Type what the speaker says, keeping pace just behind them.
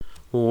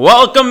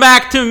Welcome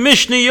back to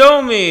Mishna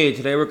Yomi.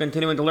 Today we're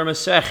continuing to learn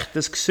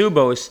Masechtas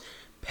Kesubos,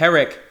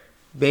 Perek,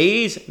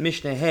 Beis,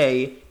 Mishnah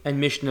Hey, and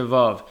Mishnah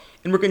Vav.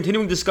 And we're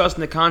continuing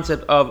discussing the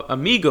concept of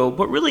amigo,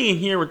 but really in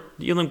here we're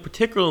dealing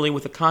particularly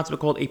with a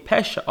concept called a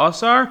pesha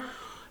asar,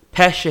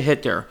 pesha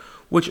hitter,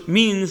 which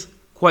means,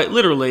 quite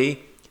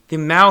literally, the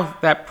mouth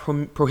that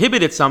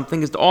prohibited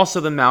something is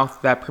also the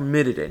mouth that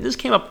permitted it. And this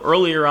came up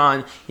earlier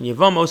on in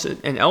Yevamos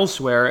and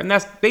elsewhere, and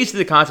that's basically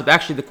the concept,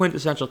 actually the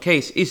quintessential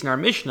case is in our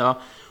Mishnah,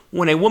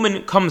 when a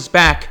woman comes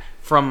back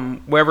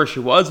from wherever she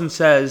was and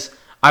says,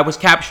 I was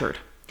captured.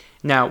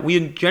 Now,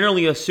 we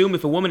generally assume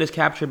if a woman is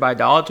captured by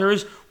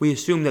idolaters, we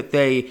assume that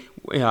they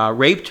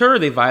raped her,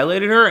 they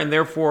violated her, and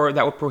therefore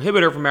that would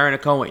prohibit her from marrying a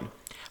Kohen.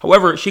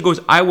 However, she goes,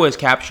 I was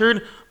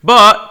captured,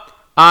 but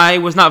I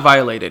was not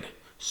violated.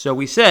 So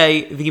we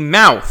say the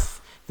mouth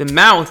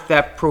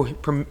that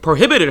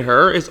prohibited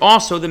her is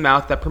also the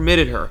mouth that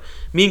permitted her.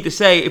 Meaning to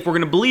say, if we're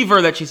going to believe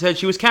her that she said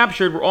she was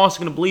captured, we're also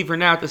going to believe her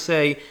now to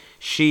say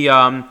she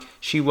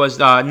was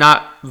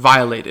not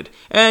violated.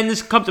 And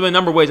this comes in a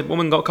number of ways. A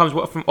woman comes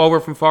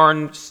over from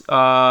foreign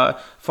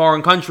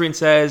country and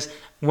says,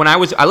 when I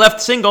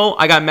left single,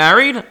 I got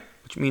married,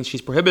 which means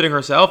she's prohibiting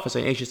herself, as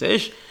an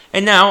ish,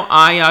 and now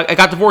I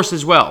got divorced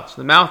as well.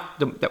 So the mouth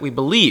that we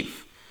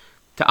believe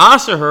to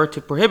answer her, to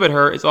prohibit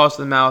her, is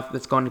also the mouth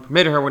that's going to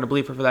permit her. We're going to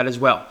believe her for that as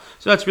well.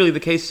 So that's really the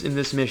case in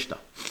this Mishnah.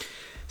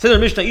 Says in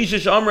Mishnah,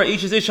 Ishish Amra,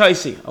 Ishish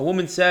Ishaisi. A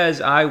woman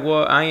says, I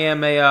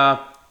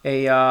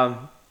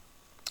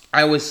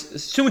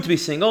was soon to be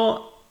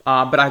single,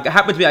 but I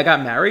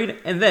got married,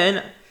 and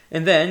then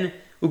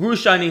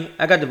Ugrushani,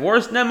 I got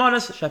divorced. Again,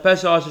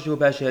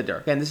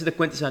 this is the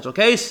quintessential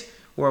case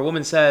where a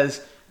woman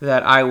says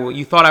that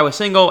you thought I was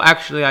single,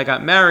 actually I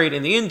got married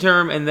in the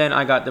interim, and then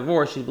I got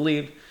divorced. She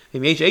believed.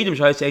 However,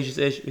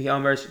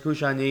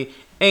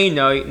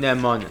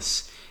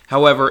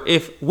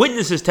 if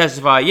witnesses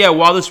testify,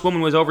 while this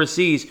woman was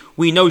overseas,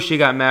 we know she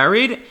got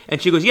married,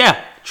 and she goes,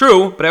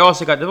 true, but I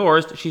also got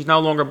divorced, she's no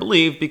longer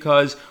believed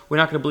because we're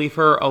not going to believe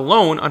her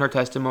alone on her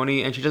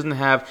testimony, and she doesn't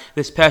have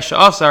this pesha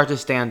asar to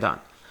stand on.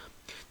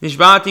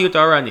 Nishvati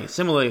utarani.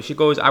 Similarly, she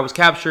goes, I was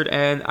captured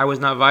and I was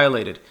not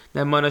violated.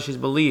 Nemana, she's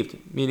believed,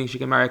 meaning she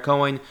can marry a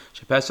Kohen.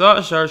 Shepesa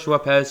asar shua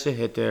pesha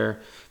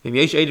hitter. Maybe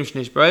Yesh Adam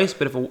Shnishbrais,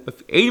 but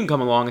if Adam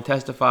come along and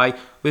testify,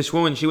 this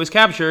woman, she was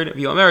captured, if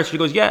you married, she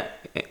goes,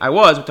 I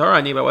was with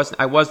Tarani, but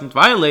I wasn't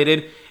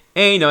violated.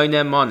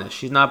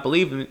 She's not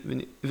believed.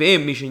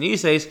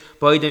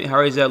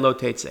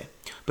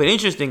 But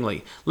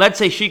interestingly, let's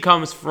say she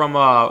comes from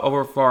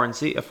over a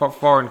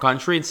foreign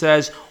country and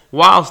says,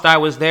 whilst I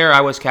was there,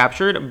 I was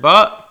captured,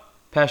 but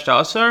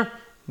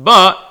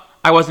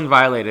I wasn't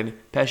violated.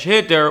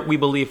 Peshhitter, we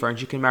believe her, and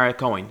she can marry a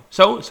Kohen.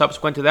 So,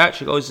 subsequent to that,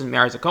 she goes and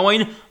marries a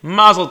Kohen,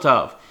 Mazel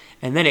Tov.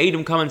 And then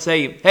Adam come and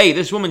say, hey,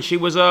 this woman, she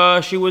was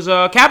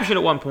captured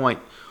at one point.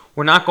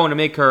 We're not going to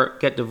make her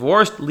get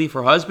divorced, leave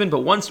her husband, but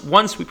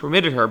once we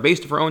permitted her,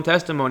 based on her own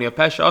testimony of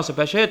Pesha Asa,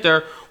 Pesha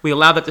Hitter, we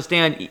allowed that to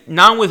stand,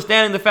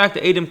 notwithstanding the fact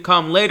that Adam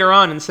come later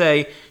on and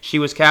say she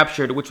was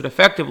captured, which would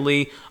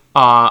effectively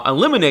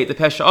eliminate the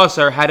Pesha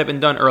Asa had it been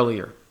done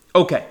earlier.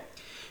 Okay.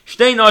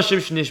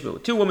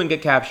 Two women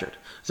get captured.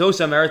 One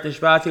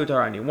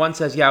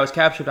says, I was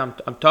captured, I'm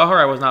tahar,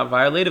 I was not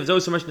violated.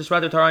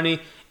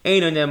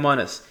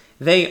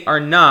 They are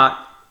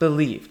not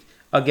believed.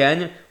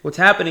 Again, what's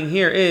happening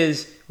here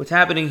is,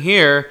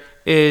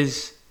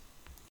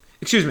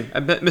 excuse me, I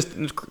missed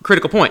a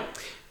critical point.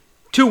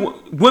 Two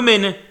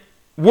women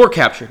were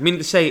captured, meaning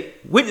to say,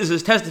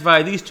 witnesses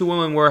testify these two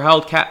women were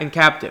held in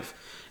captive.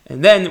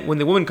 And then, when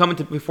the women come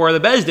before the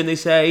Bezdin, they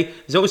say,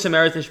 she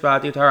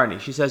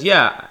says,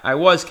 I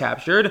was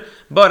captured,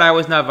 but I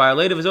was not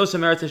violated.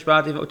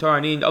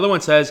 The other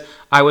one says,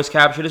 I was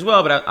captured as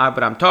well, but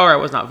I'm tar, I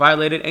was not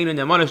violated.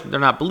 They're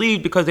not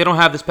believed because they don't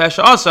have this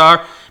pesha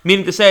asar,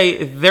 meaning to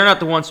say, they're not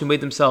the ones who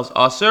made themselves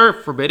asar,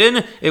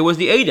 forbidden, it was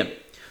the Adam.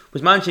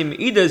 But,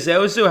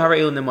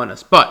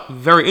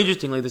 very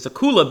interestingly, there's a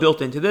kula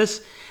built into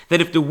this,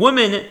 that if the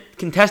women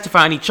can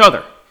testify on each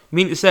other,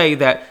 meaning to say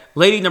that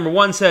lady number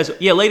one says,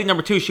 lady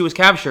number two, she was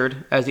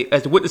captured, as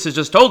the witnesses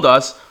just told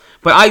us,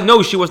 but I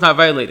know she was not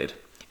violated.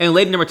 And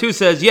lady number two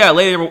says,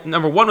 lady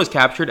number one was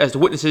captured, as the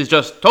witnesses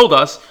just told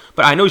us,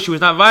 but I know she was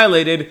not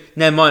violated.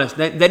 Then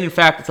in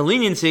fact, it's a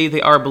leniency,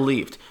 they are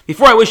believed.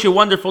 Before I wish you a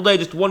wonderful day,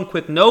 just one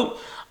quick note.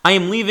 I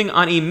am leaving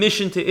on a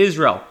mission to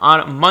Israel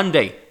on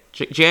Monday,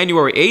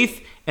 January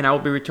 8th, and I will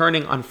be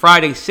returning on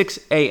Friday, 6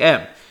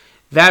 a.m.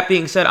 That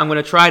being said, I'm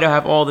going to try to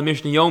have all the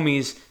Mishnah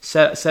Yomis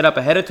set up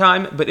ahead of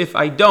time, but if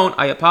I don't,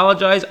 I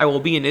apologize. I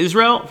will be in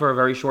Israel for a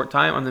very short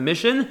time on the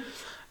mission.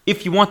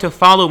 If you want to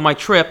follow my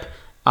trip,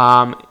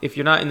 if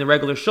you're not in the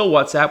regular Shul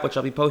WhatsApp, which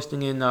I'll be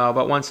posting in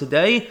about once a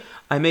day,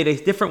 I made a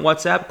different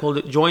WhatsApp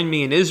called Join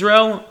Me in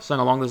Israel,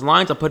 something along those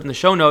lines. I'll put in the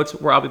show notes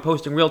where I'll be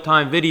posting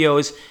real-time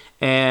videos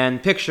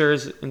and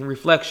pictures and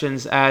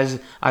reflections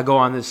as I go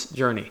on this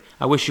journey.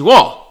 I wish you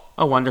all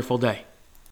a wonderful day.